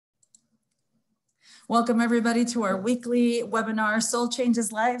Welcome everybody to our weekly webinar, Soul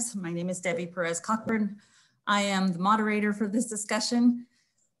Changes Lives. My name is Debbie Perez Cochran. I am the moderator for this discussion.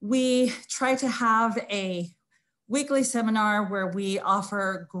 We try to have a weekly seminar where we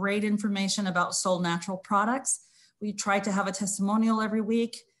offer great information about Soul Natural products. We try to have a testimonial every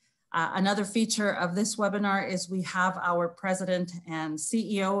week. Another feature of this webinar is we have our president and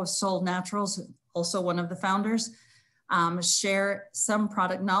CEO of Soul Naturals, also one of the founders, share some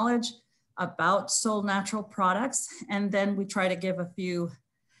product knowledge about Soul Natural products. And then we try to give a few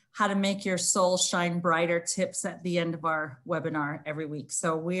how to make your soul shine brighter tips at the end of our webinar every week.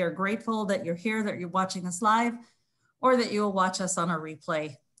 So we are grateful that you're here, that you're watching us live, or that you will watch us on our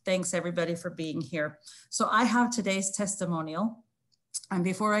replay. Thanks everybody for being here. So I have today's testimonial. And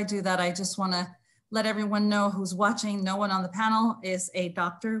before I do that, I just wanna let everyone know who's watching. No one on the panel is a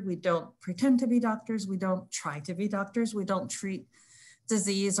doctor. We don't pretend to be doctors. We don't try to be doctors. We don't treat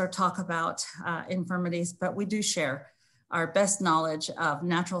disease or talk about infirmities, but we do share our best knowledge of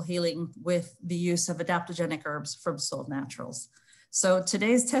natural healing with the use of adaptogenic herbs from Soul Naturals. So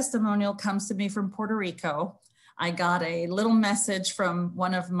today's testimonial comes to me from Puerto Rico. I got a little message from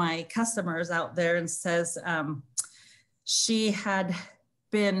one of my customers out there and says she had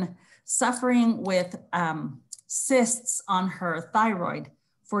been suffering with cysts on her thyroid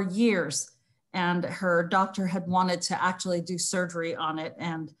for years. And her doctor had wanted to actually do surgery on it.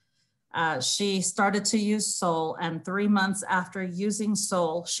 And she started to use Soul. And 3 months after using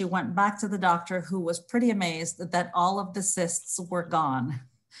Soul, she went back to the doctor, who was pretty amazed that all of the cysts were gone.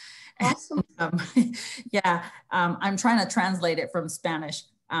 Awesome. I'm trying to translate it from Spanish.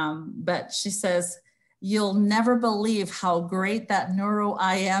 But she says, you'll never believe how great that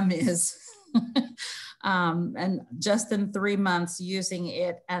neuro-IM is. And just in 3 months using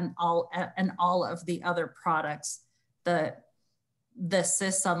it and all of the other products, the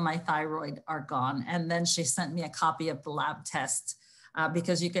cysts on my thyroid are gone. And then she sent me a copy of the lab test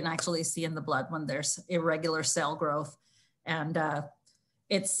because you can actually see in the blood when there's irregular cell growth. And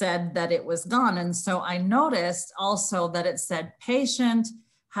it said that it was gone. And so I noticed also that it said patient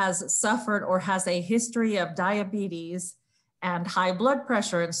has suffered or has a history of diabetes and high blood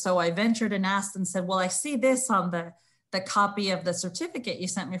pressure. And so I ventured and asked and said, well, I see this on the copy of the certificate you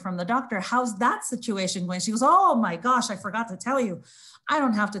sent me from the doctor. How's that situation going? She goes, oh my gosh, I forgot to tell you, I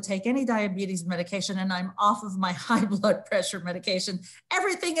don't have to take any diabetes medication and I'm off of my high blood pressure medication.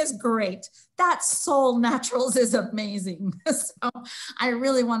 Everything is great. That Soul Naturals is amazing. So I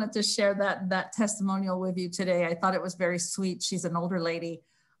really wanted to share that testimonial with you today. I thought it was very sweet. She's an older lady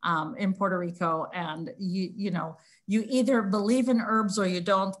in Puerto Rico, and you either believe in herbs or you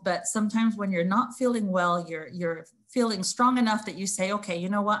don't, but sometimes when you're not feeling well, you're feeling strong enough that you say, okay, you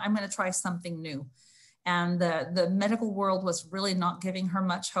know what, I'm going to try something new. And the medical world was really not giving her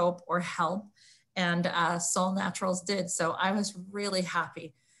much hope or help, and Soul Naturals did. So I was really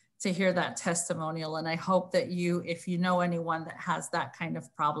happy to hear that testimonial. And I hope that if you know anyone that has that kind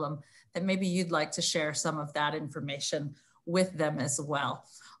of problem, that maybe you'd like to share some of that information with them as well.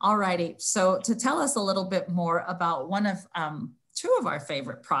 All righty, so to tell us a little bit more about one of two of our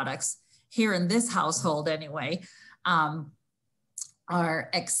favorite products here in this household anyway, are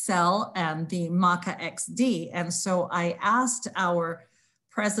Excel and the Maca XD. And so I asked our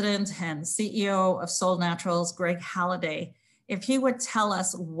president and CEO of Soul Naturals, Greg Halliday, if he would tell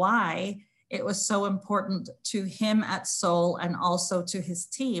us why it was so important to him at Soul and also to his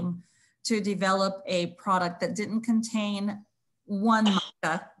team to develop a product that didn't contain one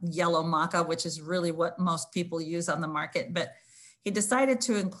maca, yellow maca, which is really what most people use on the market, but he decided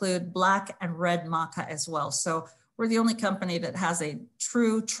to include black and red maca as well. So we're the only company that has a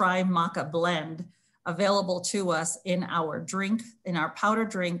true TriMaca blend available to us in our drink, in our powder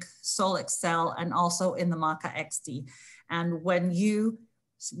drink, Soul Excel, and also in the Maca XD. And when you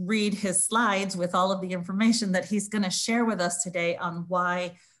read his slides with all of the information that he's going to share with us today on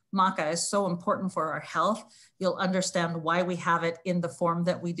why maca is so important for our health, you'll understand why we have it in the form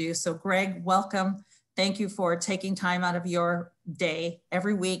that we do. So Greg, welcome. Thank you for taking time out of your day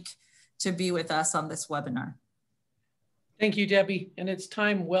every week to be with us on this webinar. Thank you, Debbie. And it's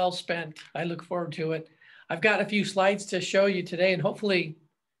time well spent. I look forward to it. I've got a few slides to show you today, and hopefully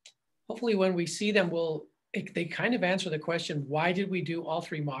when we see them, they kind of answer the question, why did we do all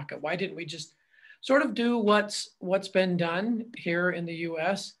three maca? Why didn't we just sort of do what's been done here in the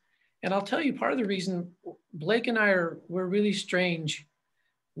US? And I'll tell you part of the reason. Blake and I we're really strange.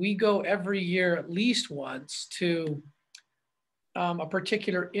 We go every year at least once to a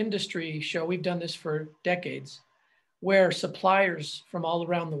particular industry show. We've done this for decades, where suppliers from all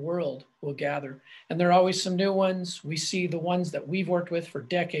around the world will gather. And there are always some new ones. We see the ones that we've worked with for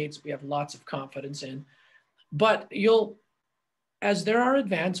decades, we have lots of confidence in. But as there are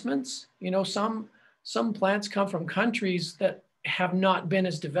advancements, some plants come from countries that have not been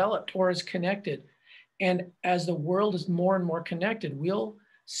as developed or as connected. And as the world is more and more connected, we'll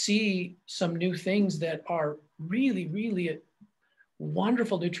see some new things that are really, really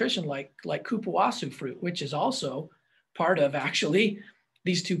wonderful nutrition, like kupuasu fruit, which is also part of actually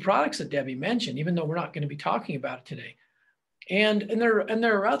these two products that Debbie mentioned, even though we're not going to be talking about it today. And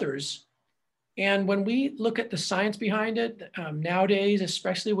there are others. And when we look at the science behind it, nowadays,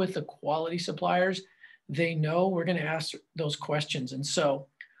 especially with the quality suppliers, they know we're going to ask those questions. And so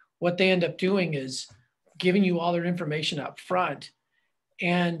what they end up doing is giving you all their information up front.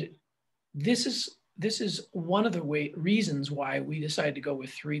 And this is one of the reasons why we decided to go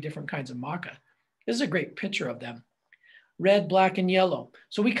with 3 different kinds of maca. This is a great picture of them: red, black, and yellow.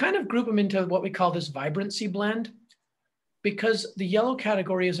 So we kind of group them into what we call this vibrancy blend, because the yellow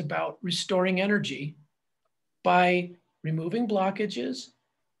category is about restoring energy by removing blockages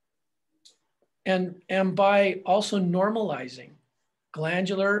and by also normalizing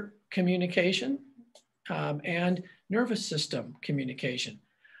glandular communication and nervous system communication.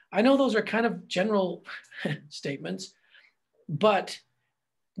 I know those are kind of general statements, but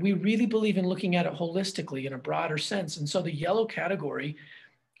we really believe in looking at it holistically in a broader sense. And so the yellow category,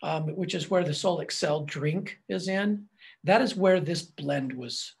 which is where the SolleXcel drink is in, that is where this blend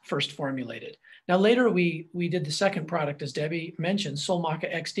was first formulated. Now later we did the second product, as Debbie mentioned,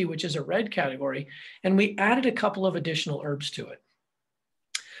 SolleMaca XD, which is a red category, and we added a couple of additional herbs to it.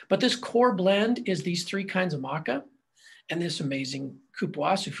 But this core blend is these 3 kinds of maca and this amazing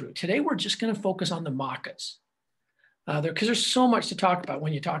kupuasu fruit. Today we're just going to focus on the macas, because there's so much to talk about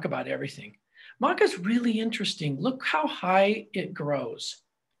when you talk about everything. Maca is really interesting. Look how high it grows.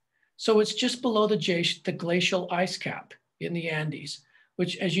 So it's just below the glacial ice cap in the Andes,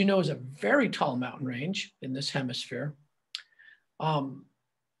 which, as you know, is a very tall mountain range in this hemisphere. I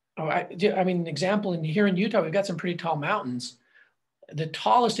mean, an example, here in Utah, we've got some pretty tall mountains. The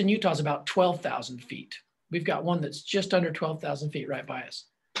tallest in Utah is about 12,000 feet. We've got one that's just under 12,000 feet right by us.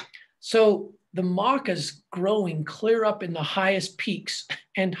 So the maca is growing clear up in the highest peaks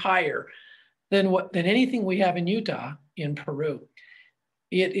and higher than anything we have in Utah, in Peru.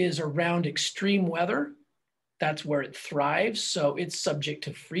 It is around extreme weather. That's where it thrives. So it's subject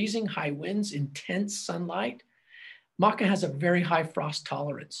to freezing, high winds, intense sunlight. Maca has a very high frost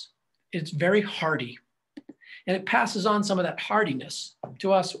tolerance. It's very hardy, and it passes on some of that hardiness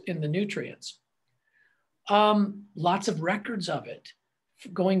to us in the nutrients. Lots of records of it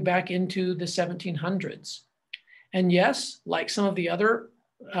going back into the 1700s. And yes, like some of the other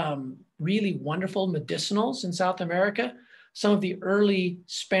really wonderful medicinals in South America, some of the early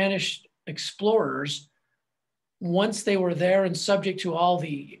Spanish explorers, once they were there and subject to all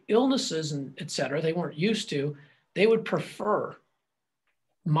the illnesses and et cetera, they weren't used to, they would prefer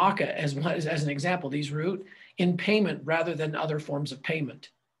maca as an example, these root, in payment rather than other forms of payment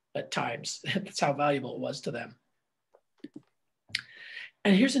at times. That's how valuable it was to them.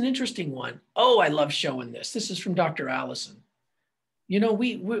 And here's an interesting one. Oh, I love showing this. This is from Dr. Allison. You know,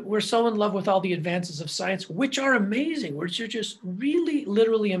 we're so in love with all the advances of science, which are amazing, which are just really,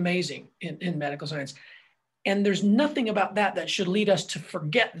 literally amazing in medical science. And there's nothing about that should lead us to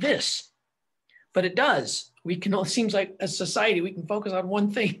forget this, but it does. It seems like as a society, we can focus on one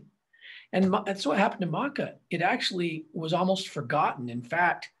thing. And that's what happened to maca. It actually was almost forgotten. In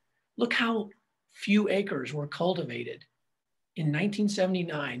fact, look how few acres were cultivated in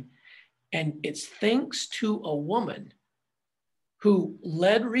 1979. And it's thanks to a woman who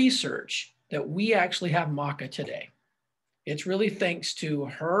led research that we actually have maca today. It's really thanks to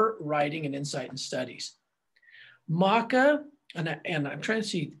her writing and insight and studies. Maca, and I'm trying to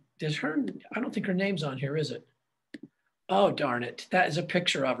see, I don't think her name's on here, is it? Oh, darn it. That is a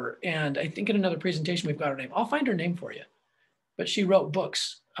picture of her. And I think in another presentation, we've got her name. I'll find her name for you. But she wrote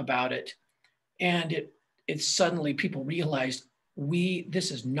books about it. And it suddenly people realized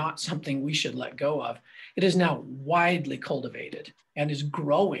this is not something we should let go of. It is now widely cultivated and is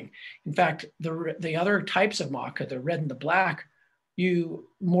growing. In fact, the other types of maca, the red and the black,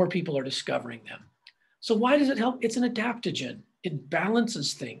 more people are discovering them. So why does it help? It's an adaptogen. It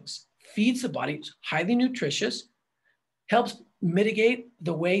balances things, feeds the body, it's highly nutritious, helps mitigate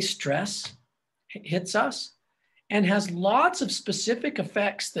the way stress hits us, and has lots of specific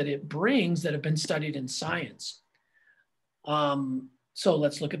effects that it brings that have been studied in science. So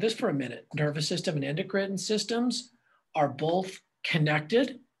let's look at this for a minute. Nervous system and endocrine systems are both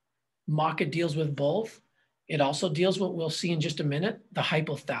connected. Maca deals with both. It also deals with what we'll see in just a minute, the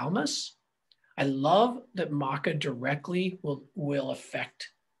hypothalamus. I love that maca directly will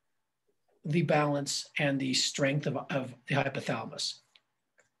affect the balance and the strength of the hypothalamus.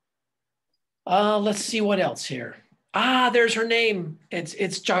 Let's see what else here. There's her name.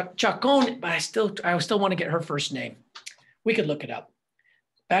 It's Chacon, but I still want to get her first name. We could look it up.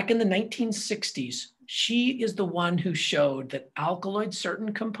 Back in the 1960s, she is the one who showed that alkaloid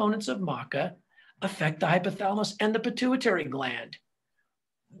certain components of maca affect the hypothalamus and the pituitary gland.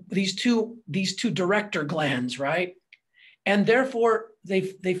 These two director glands, right? And therefore, they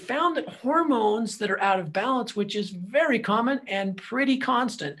found that hormones that are out of balance, which is very common and pretty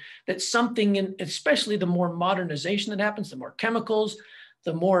constant, that something in, especially the more modernization that happens, the more chemicals,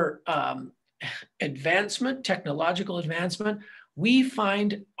 the more technological advancement, we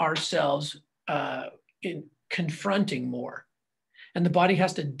find ourselves in confronting more. And the body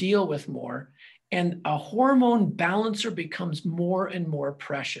has to deal with more. And a hormone balancer becomes more and more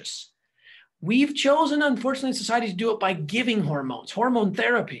precious. We've chosen, unfortunately, in society to do it by giving hormones, hormone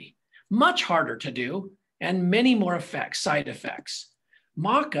therapy, much harder to do and many more side effects.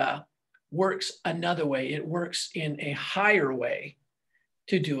 Maca works another way. It works in a higher way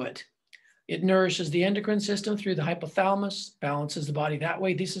to do it. It nourishes the endocrine system through the hypothalamus, balances the body that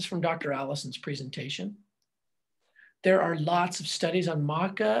way. This is from Dr. Allison's presentation. There are lots of studies on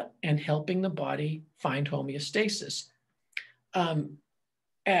maca and helping the body find homeostasis.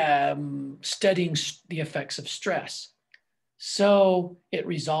 Studying the effects of stress. So it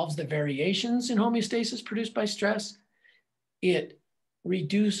resolves the variations in homeostasis produced by stress. It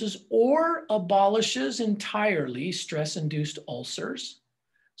reduces or abolishes entirely stress-induced ulcers.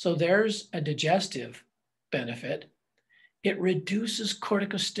 So there's a digestive benefit. It reduces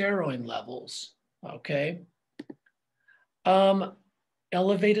corticosteroid levels, okay?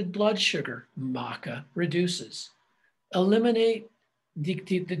 Elevated blood sugar, maca reduces. Eliminate the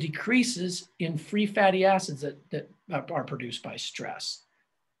decreases in free fatty acids that are produced by stress.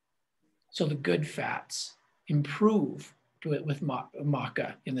 So the good fats improve with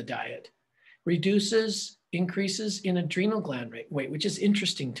maca in the diet. Increases in adrenal gland weight, which is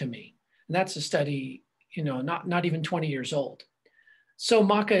interesting to me. And that's a study, not even 20 years old. So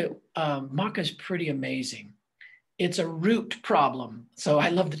maca is pretty amazing. It's a root problem. So I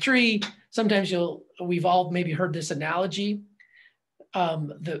love the tree. Sometimes we've all maybe heard this analogy.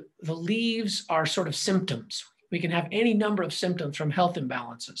 The leaves are sort of symptoms. We can have any number of symptoms from health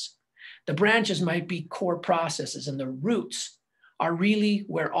imbalances. The branches might be core processes, and the roots are really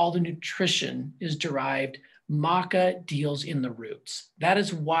where all the nutrition is derived. Maca deals in the roots. That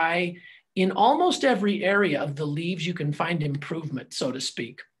is why in almost every area of the leaves, you can find improvement, so to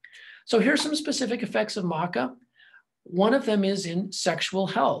speak. So here's some specific effects of maca. One of them is in sexual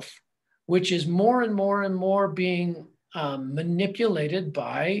health, which is more and more and more being manipulated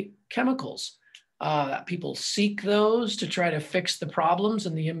by chemicals. People seek those to try to fix the problems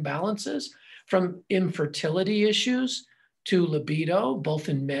and the imbalances, from infertility issues to libido, both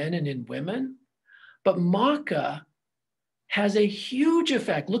in men and in women. But maca has a huge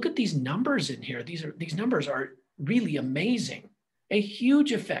effect. Look at these numbers in here. These numbers are really amazing. A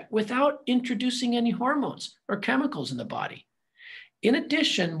huge effect without introducing any hormones or chemicals in the body. In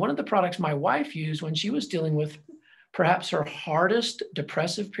addition, one of the products my wife used when she was dealing with perhaps her hardest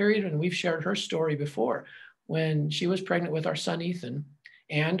depressive period, and we've shared her story before, when she was pregnant with our son, Ethan,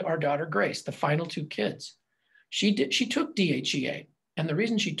 and our daughter, Grace, the final two kids. She took DHEA. And the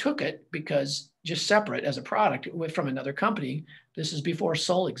reason she took it, because just separate as a product from another company, this is before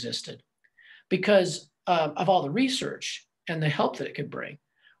Soll existed, because of all the research and the help that it could bring.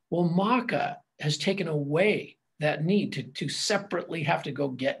 Well, maca has taken away that need to separately have to go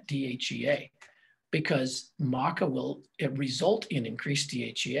get DHEA, because maca will result in increased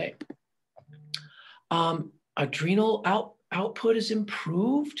DHEA. Adrenal output is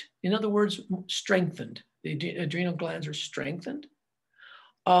improved. In other words, strengthened. The adrenal glands are strengthened.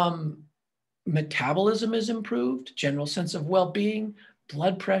 Metabolism is improved. General sense of well-being.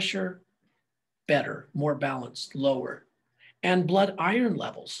 Blood pressure, better, more balanced, lower. And blood iron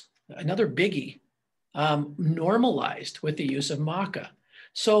levels, another biggie, normalized with the use of maca.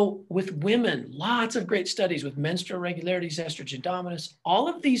 So with women, lots of great studies with menstrual irregularities, estrogen dominance, all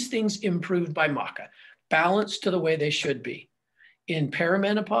of these things improved by maca, balanced to the way they should be. In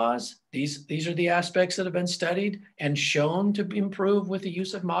perimenopause, these are the aspects that have been studied and shown to improve with the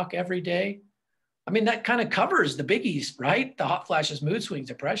use of maca every day. I mean, that kind of covers the biggies, right? The hot flashes, mood swings,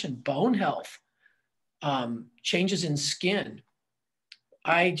 depression, bone health, changes in skin.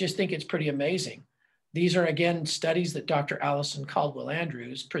 I just think it's pretty amazing. These are, again, studies that Dr. Allison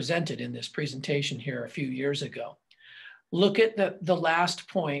Caldwell-Andrews presented in this presentation here a few years ago. Look at the last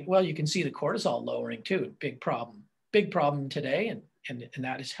point. Well, you can see the cortisol lowering too, big problem today, and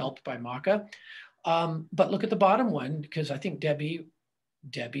that is helped by maca. But look at the bottom one, because I think Debbie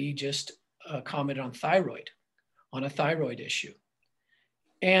just commented on a thyroid issue.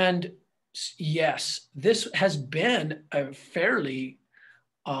 And yes, this has been a fairly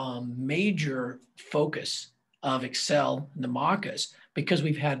major focus of Excel and the macas, because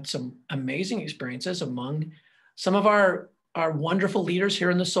we've had some amazing experiences among some of our wonderful leaders here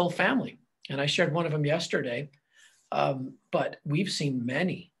in the Soul family. And I shared one of them yesterday, but we've seen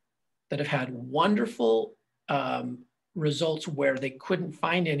many that have had wonderful results where they couldn't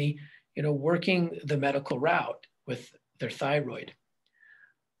find any, working the medical route with their thyroid.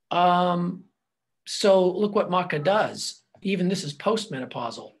 So look what maca does. Even this is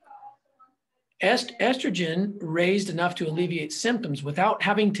postmenopausal. Estrogen raised enough to alleviate symptoms without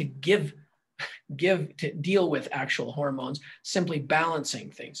having to deal with actual hormones, simply balancing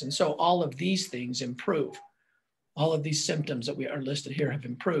things. And so all of these things improve. All of these symptoms that we are listed here have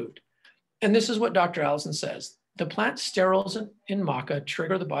improved. And this is what Dr. Allison says. The plant sterols in maca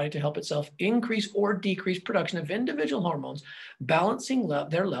trigger the body to help itself increase or decrease production of individual hormones, balancing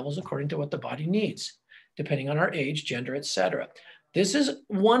their levels according to what the body needs, depending on our age, gender, etc. This is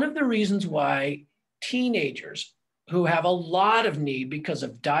one of the reasons why teenagers who have a lot of need because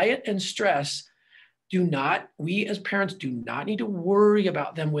of diet and stress we as parents do not need to worry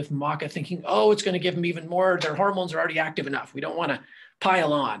about them with maca thinking, oh, it's going to give them even more. Their hormones are already active enough. We don't want to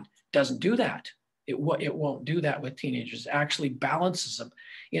pile on. Doesn't do that. It won't do that with teenagers. It actually balances them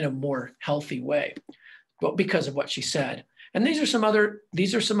in a more healthy way, but because of what she said. And these are some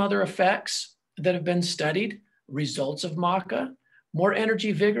other effects that have been studied, results of maca: more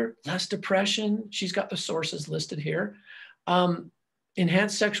energy, vigor, less depression. She's got the sources listed here.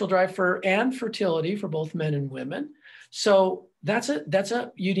 Enhanced sexual drive and fertility for both men and women. So that's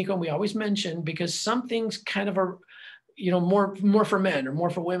a unique one we always mention, because some things kind of are, more for men or more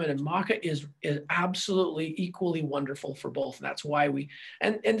for women, and maca is absolutely equally wonderful for both. And that's why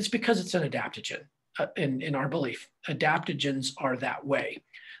and it's because it's an adaptogen in our belief. Adaptogens are that way.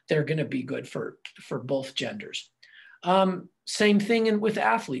 They're going to be good for both genders. Same thing with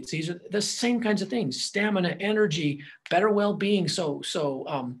athletes. These are the same kinds of things: stamina, energy, better well-being. So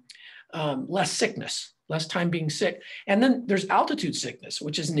less sickness, less time being sick. And then there's altitude sickness,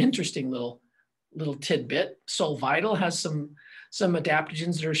 which is an interesting little tidbit. Soul Vital has some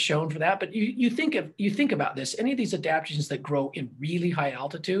adaptogens that are shown for that. But you think about this: any of these adaptogens that grow in really high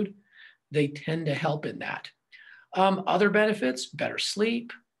altitude, they tend to help in that. Other benefits: better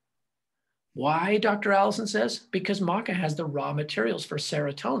sleep. Why, Dr. Allison says? Because maca has the raw materials for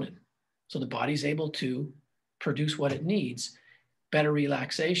serotonin. So the body's able to produce what it needs: better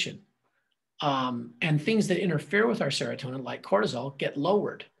relaxation. And things that interfere with our serotonin, like cortisol, get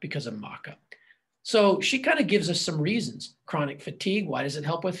lowered because of maca. So she kind of gives us some reasons. Chronic fatigue, why does it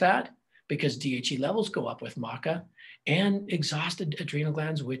help with that? Because DHE levels go up with maca. And exhausted adrenal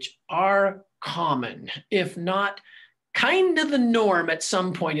glands, which are common, if not kind of the norm at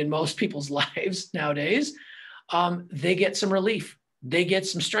some point in most people's lives nowadays, they get some relief. They get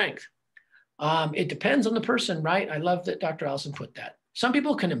some strength. It depends on the person, right? I love that Dr. Allison put that. Some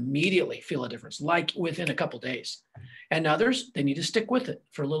people can immediately feel a difference, like within a couple of days. And others, they need to stick with it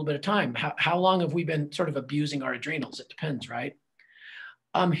for a little bit of time. How long have we been sort of abusing our adrenals? It depends, right?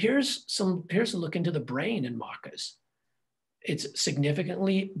 Here's a look into the brain in macas. It's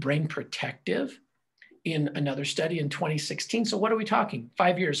significantly brain protective in another study in 2016. So what are we talking?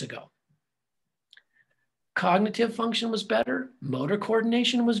 5 years ago. Cognitive function was better. Motor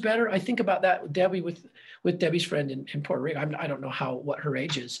coordination was better. I think about that with Debbie, with Debbie's friend in Puerto Rico. I don't know what her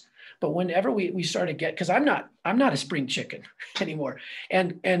age is, but whenever we started because I'm not a spring chicken anymore.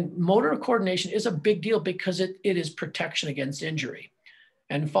 And motor coordination is a big deal because it is protection against injury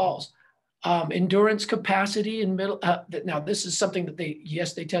and falls. Endurance capacity in middle. Now this is something that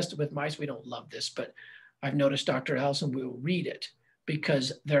they tested with mice. We don't love this, but I've noticed Dr. Allison will read it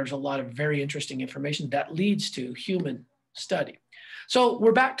because there's a lot of very interesting information that leads to human study. So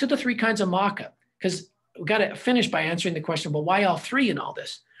we're back to the 3 kinds of maca, because we've got to finish by answering the question, well, why all 3 in all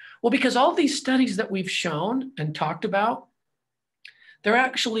this? Well, because all these studies that we've shown and talked about, they're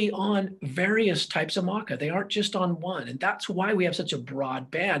actually on various types of maca. They aren't just on one. And that's why we have such a broad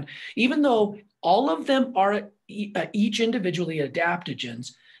band. Even though all of them are each individually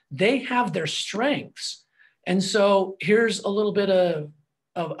adaptogens, they have their strengths. And so here's a little bit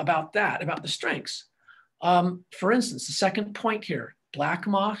about the strengths. For instance, the second point here, black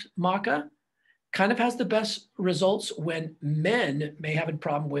maca kind of has the best results when men may have a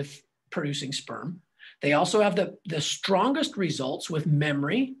problem with producing sperm. They also have the strongest results with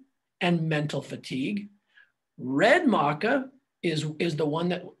memory and mental fatigue. Red maca is the one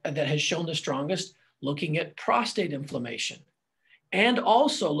that has shown the strongest, looking at prostate inflammation and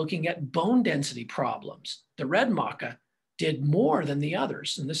also looking at bone density problems. The red maca did more than the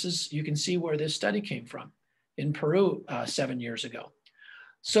others. And this is, you can see where this study came from in Peru 7 years ago.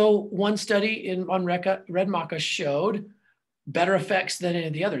 So one study on red maca showed better effects than any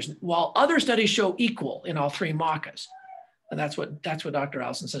of the others, while other studies show equal in all three macas. And that's what Dr.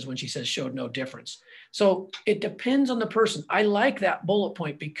 Allison says when she says showed no difference. So it depends on the person. I like that bullet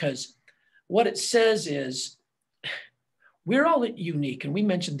point because what it says is we're all unique. And we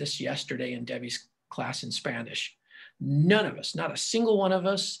mentioned this yesterday in Debbie's class in Spanish. None of us, not a single one of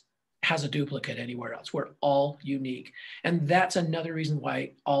us, has a duplicate anywhere else. We're all unique. And that's another reason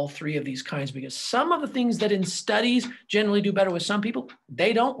why all three of these kinds, because some of the things that in studies generally do better with some people,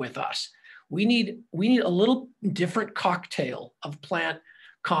 they don't with us. We need a little different cocktail of plant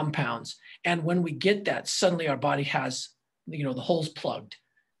compounds. And when we get that, suddenly our body has, the holes plugged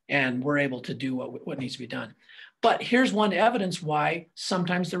and we're able to do what needs to be done. But here's one evidence why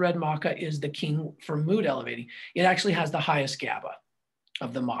sometimes the red maca is the king for mood elevating. It actually has the highest GABA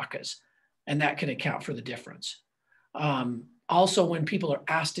of the macas, and that can account for the difference. Also, when people are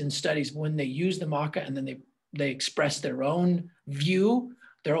asked in studies, when they use the maca and then they express their own view,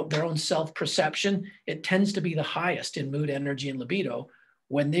 their own self-perception, it tends to be the highest in mood, energy, and libido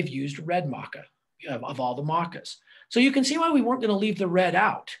when they've used red maca of all the macas. So you can see why we weren't going to leave the red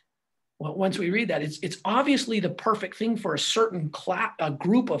out. Well, once we read that, it's obviously the perfect thing for a certain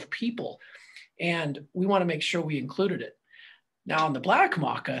group of people, and we want to make sure we included it. Now on the black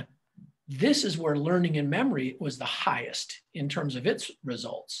maca, this is where learning and memory was the highest in terms of its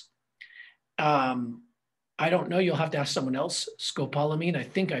results. I don't know, you'll have to ask someone else. Scopolamine, I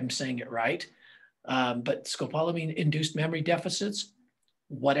think I'm saying it right. But scopolamine induced memory deficits,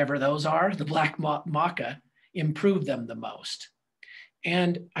 whatever those are, the black maca improved them the most.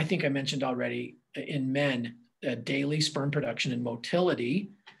 And I think I mentioned already in men, daily sperm production and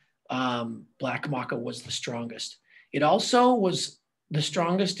motility, black maca was the strongest. It also was the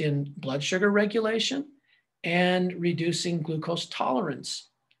strongest in blood sugar regulation and reducing glucose tolerance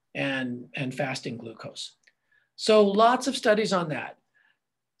and fasting glucose. So lots of studies on that.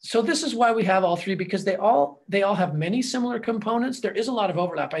 So this is why we have all three, because they all have many similar components. There is a lot of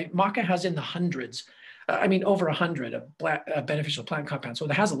overlap. Maca has in the hundreds, over 100 of beneficial plant compounds. So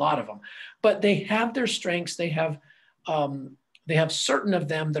it has a lot of them, but they have their strengths. They have certain of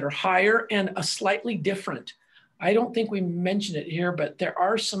them that are higher and a slightly different. I don't think we mentioned it here, but there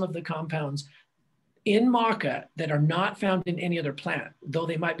are some of the compounds in maca that are not found in any other plant, though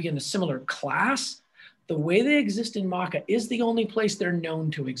they might be in a similar class. The way they exist in maca is the only place they're known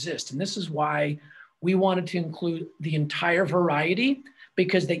to exist. And this is why we wanted to include the entire variety,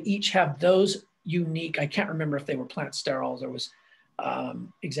 because they each have those unique, I can't remember if they were plant sterols or was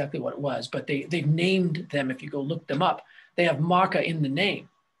exactly what it was, but they've named them. If you go look them up, they have maca in the name.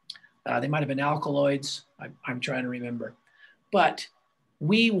 They might have been alkaloids. I'm trying to remember, but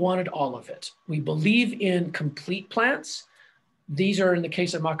we wanted all of it. We believe in complete plants. These are in the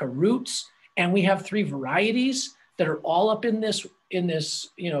case of maca roots, and we have 3 varieties that are all up in this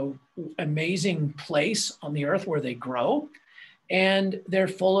amazing place on the earth where they grow, and they're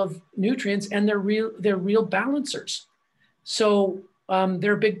full of nutrients, and they're real balancers. So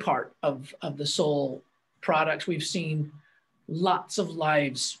they're a big part of the Soul products. We've seen lots of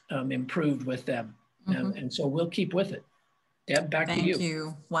lives improved with them. Mm-hmm. And so we'll keep with it. Deb, back to you. Thank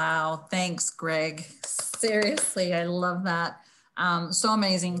you. Wow. Thanks, Greg. Seriously, I love that. So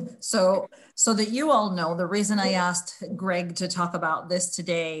amazing. So that you all know, the reason I asked Greg to talk about this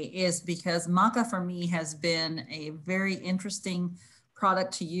today is because maca for me has been a very interesting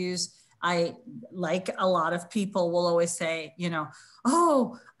product to use. I, like a lot of people, will always say,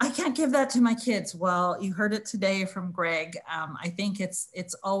 oh, I can't give that to my kids. Well, you heard it today from Greg. I think it's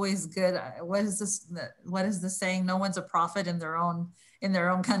always good. What is the saying? No one's a prophet in their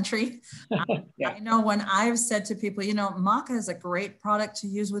own country. Yeah. I know when I've said to people, maca is a great product to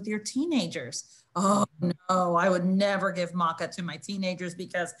use with your teenagers. Oh no, I would never give maca to my teenagers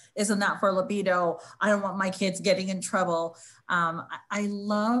because isn't that for libido? I don't want my kids getting in trouble. I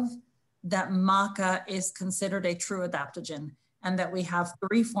love that maca is considered a true adaptogen and that we have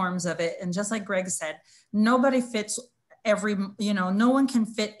 3 forms of it. And just like Greg said, nobody fits no one can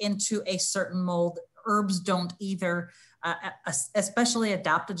fit into a certain mold. Herbs don't either, especially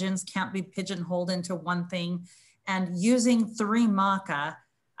adaptogens can't be pigeonholed into one thing. And using 3 maca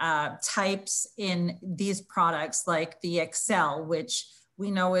types in these products, like the Excel, which we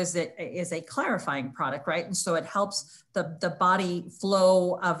know is a clarifying product, right? And so it helps the body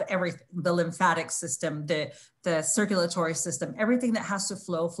flow of everything, the lymphatic system, the circulatory system, everything that has to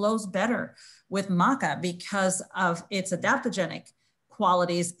flow flows better with maca because of its adaptogenic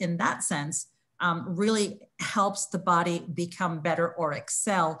qualities in that sense. Really helps the body become better or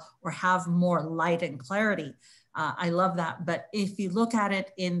excel or have more light and clarity. I love that. But if you look at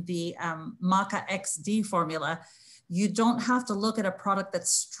it in the Maca XD formula, you don't have to look at a product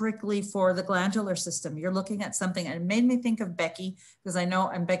that's strictly for the glandular system. You're looking at something, and it made me think of Becky, because I know,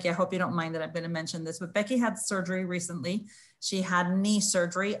 and Becky, I hope you don't mind that I'm going to mention this, but Becky had surgery recently. She had knee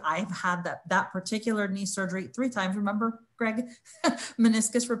surgery. I've had that particular knee surgery 3 times. Remember, Greg?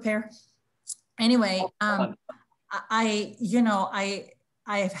 Meniscus repair. Anyway, I've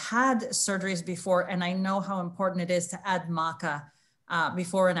had surgeries before, and I know how important it is to add maca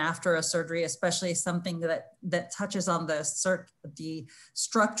before and after a surgery, especially something that touches on the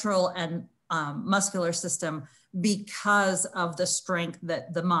structural and muscular system, because of the strength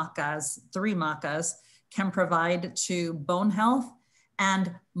that the macas, 3 macas, can provide to bone health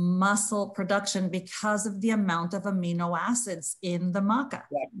and muscle production because of the amount of amino acids in the maca.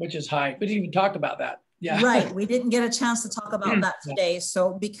 Yeah, which is high. We didn't even talk about that. Yeah. Right. We didn't get a chance to talk about that today.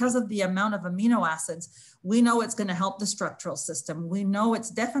 So because of the amount of amino acids, we know it's going to help the structural system. We know it's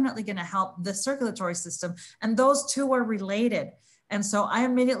definitely going to help the circulatory system. And those two are related. And so I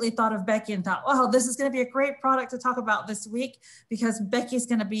immediately thought of Becky and thought, oh, this is going to be a great product to talk about this week, because Becky's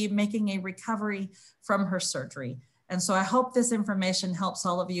going to be making a recovery from her surgery. And so I hope this information helps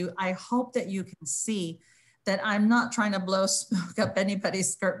all of you. I hope that you can see that I'm not trying to blow smoke up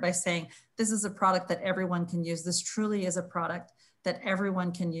anybody's skirt by saying this is a product that everyone can use. This truly is a product that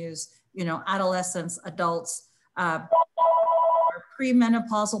everyone can use, adolescents, adults,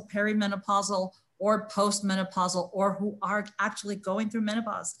 premenopausal, perimenopausal, or postmenopausal, or who are actually going through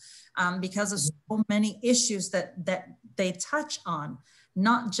menopause because of so many issues that they touch on,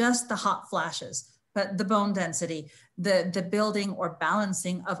 not just the hot flashes, but the bone density, the building or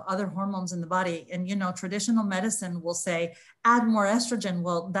balancing of other hormones in the body. And, traditional medicine will say, add more estrogen.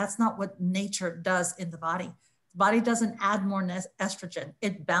 Well, that's not what nature does in the body. The body doesn't add more estrogen.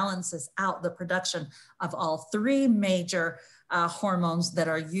 It balances out the production of all 3 major hormones that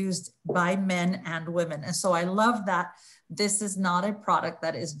are used by men and women. And so I love that this is not a product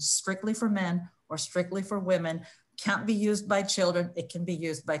that is strictly for men or strictly for women. Can't be used by children. It can be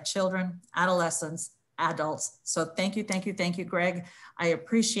used by children, adolescents, adults. So thank you, Greg. I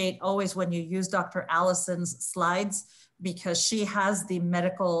appreciate always when you use Dr. Allison's slides, because she has the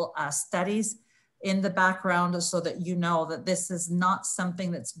medical studies in the background so that you know that this is not something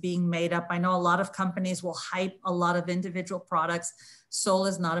that's being made up. I know a lot of companies will hype a lot of individual products. Soul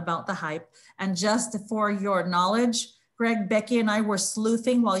is not about the hype. And just for your knowledge, Greg, Becky and I were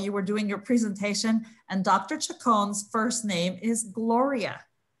sleuthing while you were doing your presentation, and Dr. Chacon's first name is Gloria.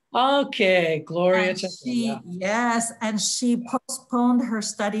 Okay, Gloria. Yes, and she postponed her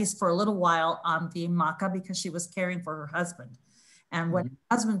studies for a little while on the maca because she was caring for her husband. And when her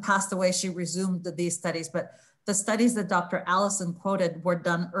husband passed away, she resumed these studies. But the studies that Dr. Allison quoted were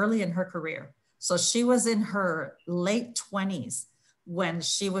done early in her career. So she was in her late 20s when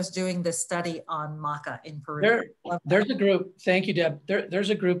she was doing this study on maca in Peru. There's a group, thank you, Deb.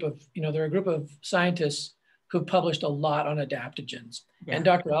 There's a group of, there are a group of scientists who published a lot on adaptogens. Yeah. And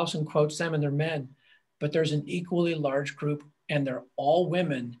Dr. Allison quotes them, and they're men, but there's an equally large group, and they're all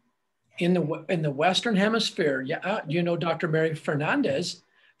women in the Western Hemisphere. Yeah, Dr. Mary Fernandez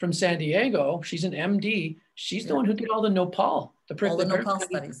from San Diego. She's an MD. She's the one who did all the Nopal, the Nopal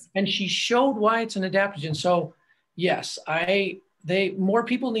studies, and she showed why it's an adaptogen. So yes, more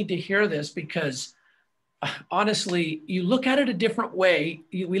people need to hear this, because honestly, you look at it a different way.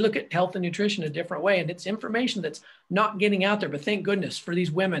 We look at health and nutrition a different way, and it's information that's not getting out there. But thank goodness for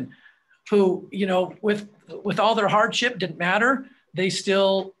these women who, with all their hardship, didn't matter. They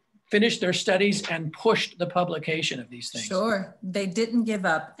still finished their studies and pushed the publication of these things. Sure, they didn't give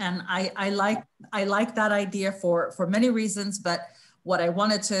up, and I like that idea for many reasons. But what I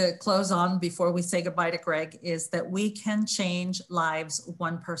wanted to close on before we say goodbye to Greg is that we can change lives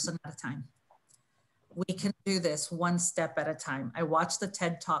one person at a time. We can do this one step at a time. I watched the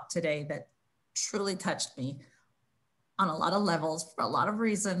TED Talk today that truly touched me on a lot of levels for a lot of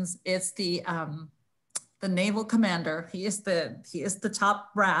reasons. It's the naval commander. He is the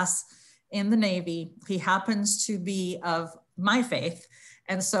top brass in the Navy. He happens to be of my faith.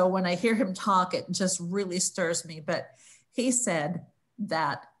 And so when I hear him talk, it just really stirs me. But he said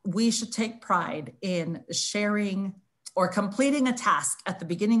that we should take pride in sharing or completing a task at the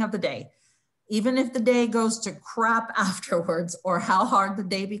beginning of the day, even if the day goes to crap afterwards or how hard the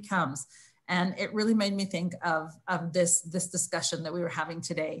day becomes. And it really made me think of this discussion that we were having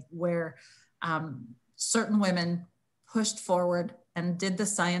today, where certain women pushed forward and did the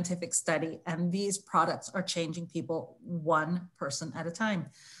scientific study, and these products are changing people one person at a time.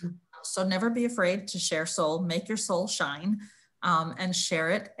 So never be afraid to share soul, make your soul shine, and share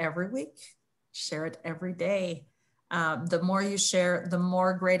it every week, share it every day. The more you share, the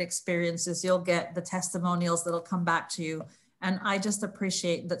more great experiences you'll get, the testimonials that'll come back to you. And I just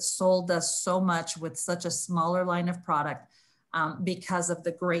appreciate that Soul does so much with such a smaller line of product, because of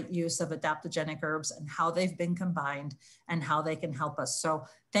the great use of adaptogenic herbs and how they've been combined and how they can help us. So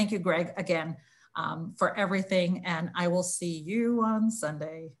thank you, Greg, again, for everything. And I will see you on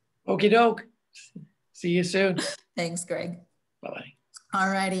Sunday. Okie doke. See you soon. Thanks, Greg. Bye-bye. All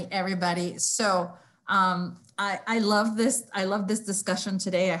righty, everybody. So I love this. I love this discussion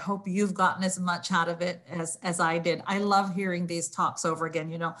today. I hope you've gotten as much out of it as I did. I love hearing these talks over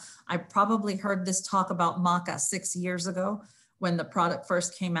again. You know, I probably heard this talk about maca 6 years ago when the product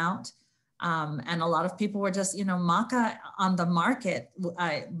first came out. And a lot of people were just, you know, maca on the market.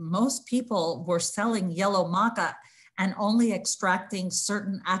 Most people were selling yellow maca and only extracting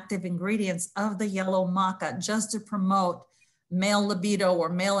certain active ingredients of the yellow maca just to promote male libido or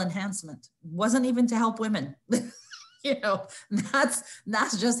male enhancement. Wasn't even to help women. You know,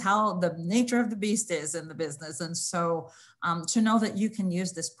 that's just how the nature of the beast is in the business. And so to know that you can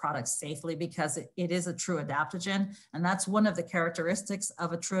use this product safely, because it is a true adaptogen. And that's one of the characteristics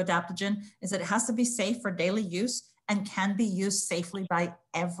of a true adaptogen, is that it has to be safe for daily use and can be used safely by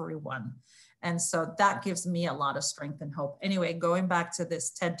everyone. And so that gives me a lot of strength and hope. Anyway, going back to this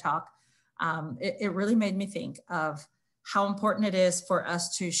TED Talk, it really made me think of how important it is for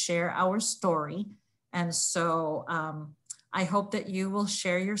us to share our story. And so I hope that you will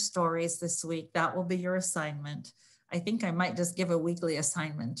share your stories this week. That will be your assignment. I think I might just give a weekly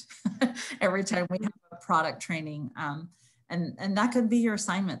assignment every time we have a product training. And that could be your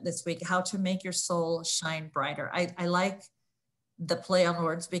assignment this week, how to make your soul shine brighter. I like the play on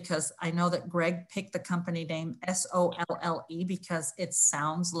words, because I know that Greg picked the company name SOLLE because it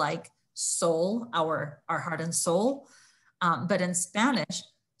sounds like soul, our heart and soul. But in Spanish,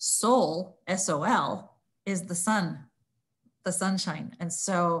 soul, S-O-L, is the sun, the sunshine. And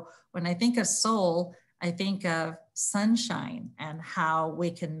so when I think of soul, I think of sunshine and how we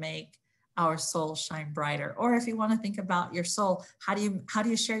can make our soul shine brighter. Or if you want to think about your soul, how do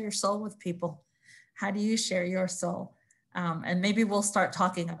you share your soul with people? How do you share your soul? And maybe we'll start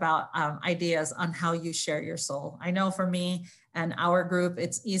talking about ideas on how you share your soul. I know for me and our group,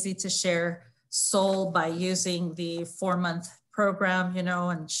 it's easy to share soul by using the 4-month program, you know,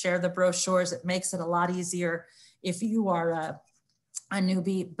 and share the brochures. It makes it a lot easier if you are a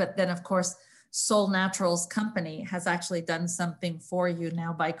newbie. But then of course, Soul Naturals company has actually done something for you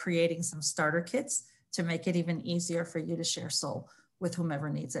now by creating some starter kits to make it even easier for you to share soul with whomever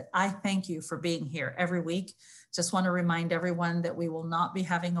needs it. I thank you for being here every week. Just want to remind everyone that we will not be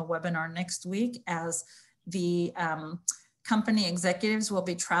having a webinar next week, as the company executives will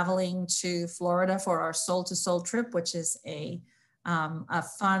be traveling to Florida for our Soul to Soul trip, which is a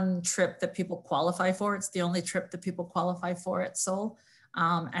fun trip that people qualify for. It's the only trip that people qualify for at Soul.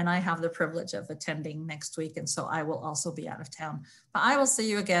 And I have the privilege of attending next week. And so I will also be out of town, but I will see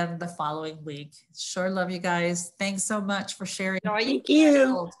you again the following week. Sure love you guys. Thanks so much for sharing Thank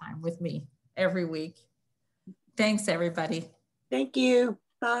you. time with me every week. Thanks, everybody. Thank you.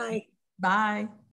 Bye. Bye.